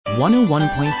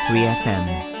101.3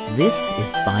 FM. This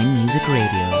is Fine Music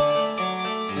Radio.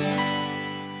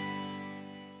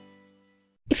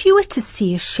 If you were to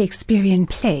see a Shakespearean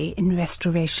play in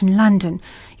Restoration London,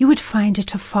 you would find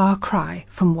it a far cry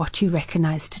from what you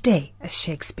recognise today as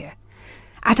Shakespeare.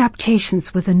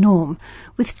 Adaptations were the norm,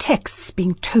 with texts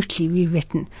being totally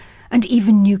rewritten, and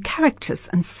even new characters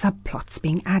and subplots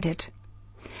being added.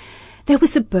 There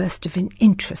was a burst of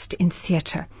interest in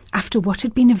theatre after what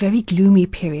had been a very gloomy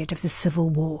period of the Civil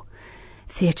War.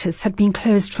 Theatres had been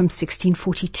closed from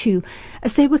 1642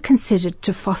 as they were considered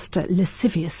to foster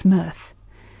lascivious mirth.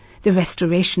 The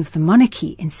restoration of the monarchy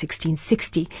in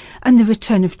 1660 and the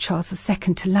return of Charles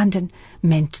II to London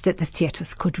meant that the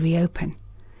theatres could reopen.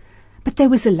 But there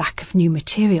was a lack of new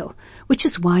material, which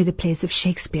is why the plays of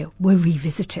Shakespeare were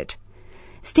revisited.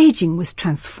 Staging was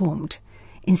transformed.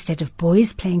 Instead of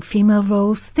boys playing female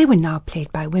roles, they were now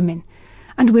played by women,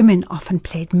 and women often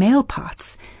played male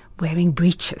parts, wearing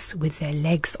breeches with their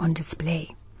legs on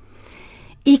display.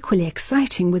 Equally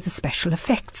exciting were the special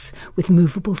effects, with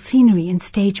movable scenery and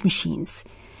stage machines.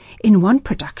 In one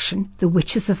production, the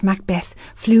witches of Macbeth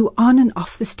flew on and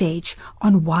off the stage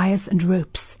on wires and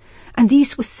ropes, and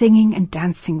these were singing and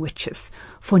dancing witches,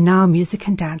 for now music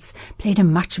and dance played a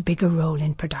much bigger role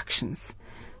in productions.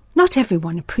 Not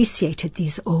everyone appreciated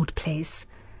these old plays.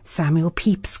 Samuel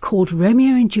Pepys called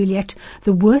Romeo and Juliet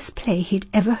the worst play he'd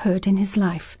ever heard in his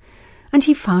life, and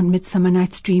he found Midsummer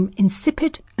Night's Dream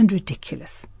insipid and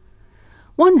ridiculous.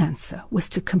 One answer was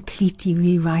to completely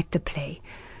rewrite the play,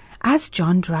 as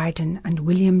John Dryden and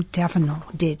William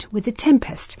Davenant did with The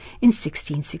Tempest in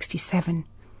 1667.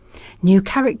 New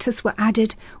characters were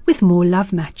added with more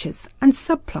love matches and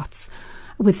subplots,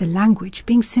 with the language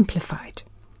being simplified.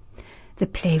 The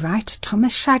playwright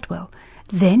Thomas Shadwell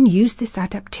then used this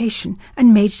adaptation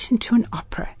and made it into an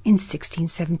opera in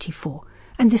 1674,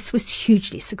 and this was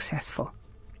hugely successful.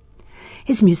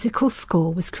 His musical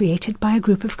score was created by a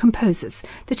group of composers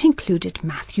that included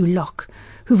Matthew Locke,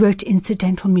 who wrote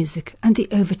incidental music and the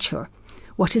overture,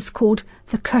 what is called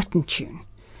the curtain tune.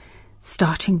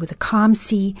 Starting with a calm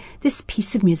sea, this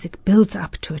piece of music builds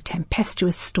up to a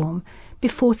tempestuous storm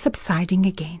before subsiding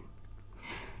again.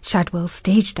 Shadwell's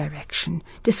stage direction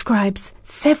describes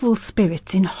several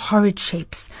spirits in horrid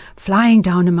shapes flying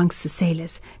down amongst the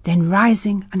sailors, then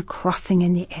rising and crossing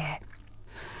in the air.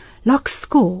 Locke's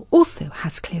score also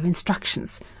has clear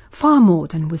instructions, far more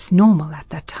than was normal at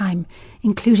that time,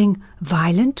 including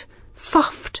violent,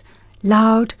 soft,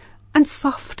 loud, and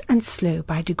soft and slow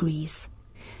by degrees.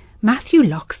 Matthew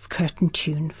Locke's curtain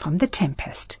tune from The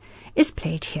Tempest is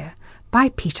played here by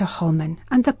Peter Holman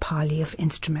and the Parley of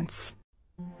Instruments.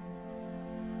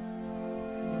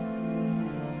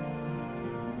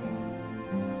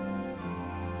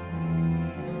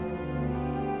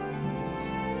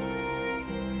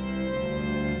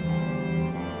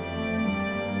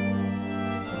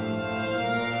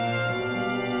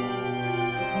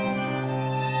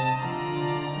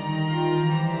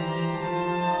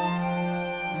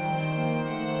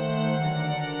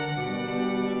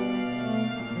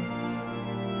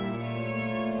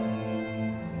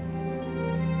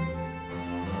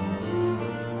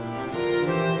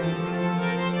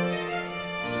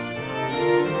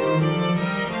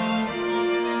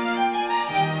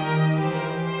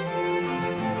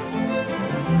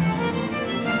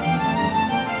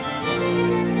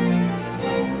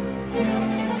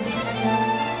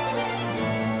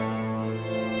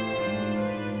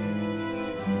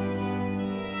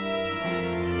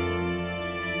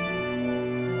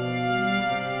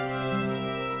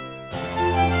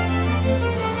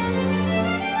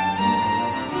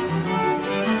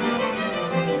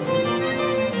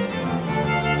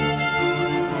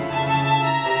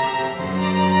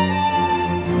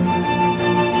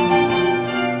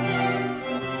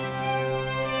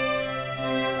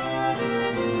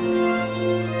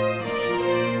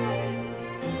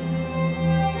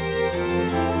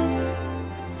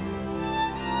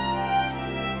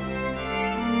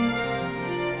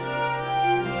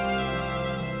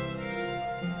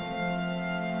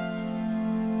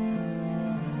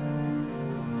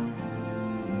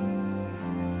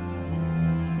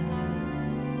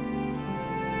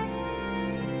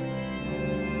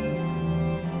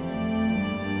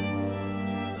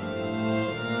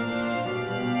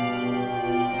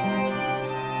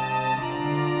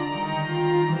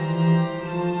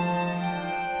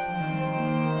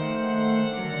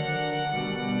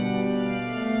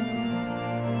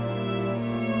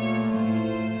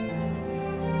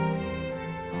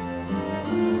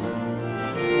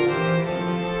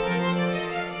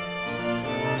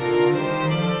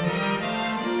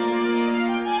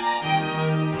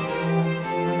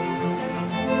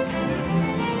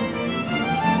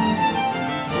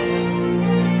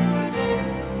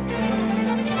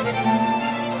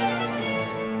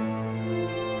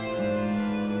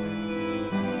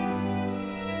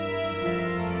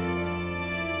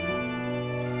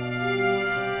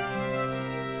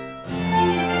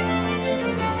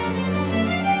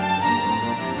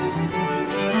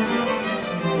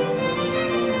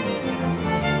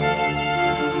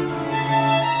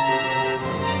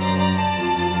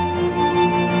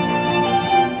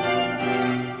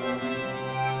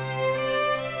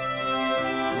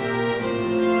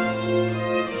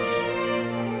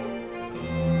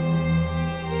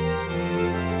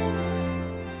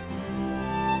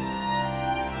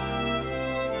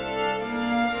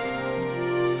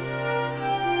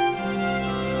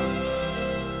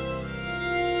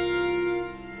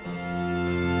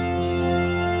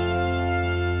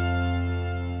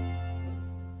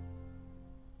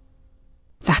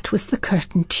 That was the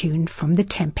curtain tune from The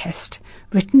Tempest,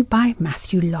 written by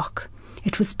Matthew Locke.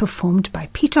 It was performed by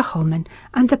Peter Holman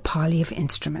and the Parley of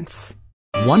Instruments.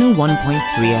 101.3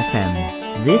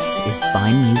 FM. This is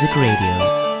Fine Music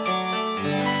Radio.